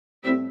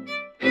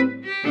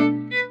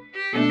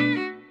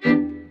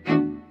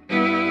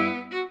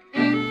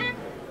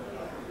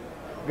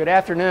Good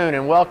afternoon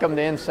and welcome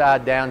to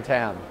Inside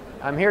Downtown.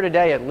 I'm here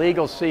today at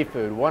Legal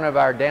Seafood, one of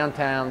our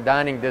downtown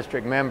dining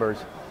district members.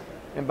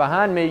 And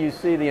behind me you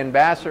see the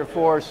ambassador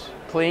force,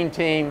 clean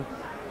team,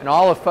 and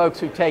all the folks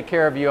who take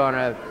care of you on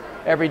an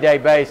everyday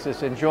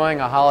basis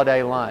enjoying a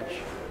holiday lunch.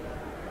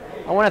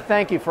 I want to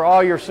thank you for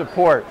all your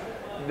support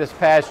this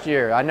past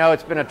year. I know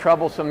it's been a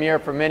troublesome year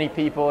for many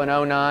people in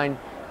 2009,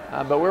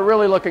 but we're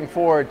really looking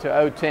forward to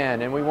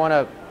 2010, and we want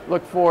to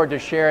look forward to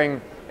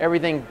sharing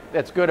everything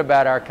that's good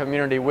about our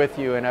community with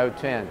you in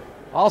 2010.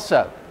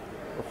 Also,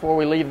 before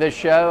we leave this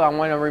show, I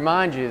want to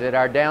remind you that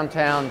our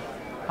downtown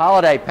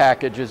holiday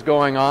package is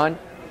going on.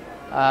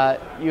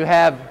 You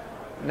have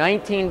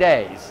 19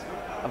 days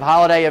of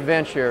holiday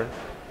adventure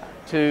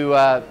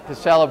to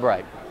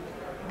celebrate.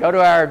 Go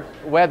to our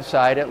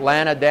website,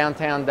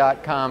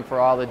 atlantadowntown.com,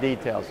 for all the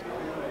details.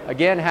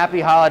 Again,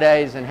 happy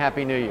holidays and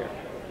Happy New Year.